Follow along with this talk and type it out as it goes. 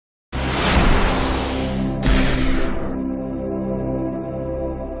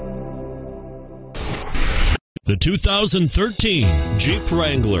The 2013 Jeep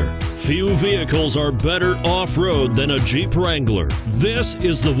Wrangler. Few vehicles are better off-road than a Jeep Wrangler. This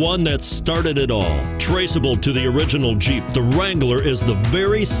is the one that started it all. Traceable to the original Jeep, the Wrangler is the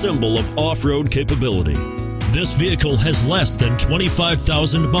very symbol of off-road capability. This vehicle has less than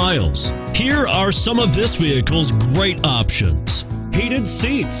 25,000 miles. Here are some of this vehicle's great options: heated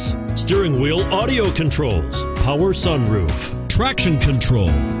seats, steering wheel audio controls, power sunroof, traction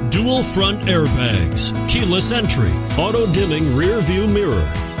control, dual front airbags, keyless entry, auto-dimming rear view mirror,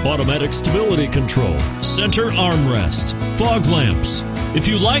 automatic stability control, center armrest, fog lamps. If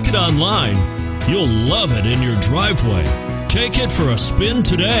you like it online, you'll love it in your driveway. Take it for a spin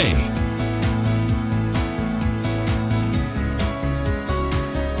today.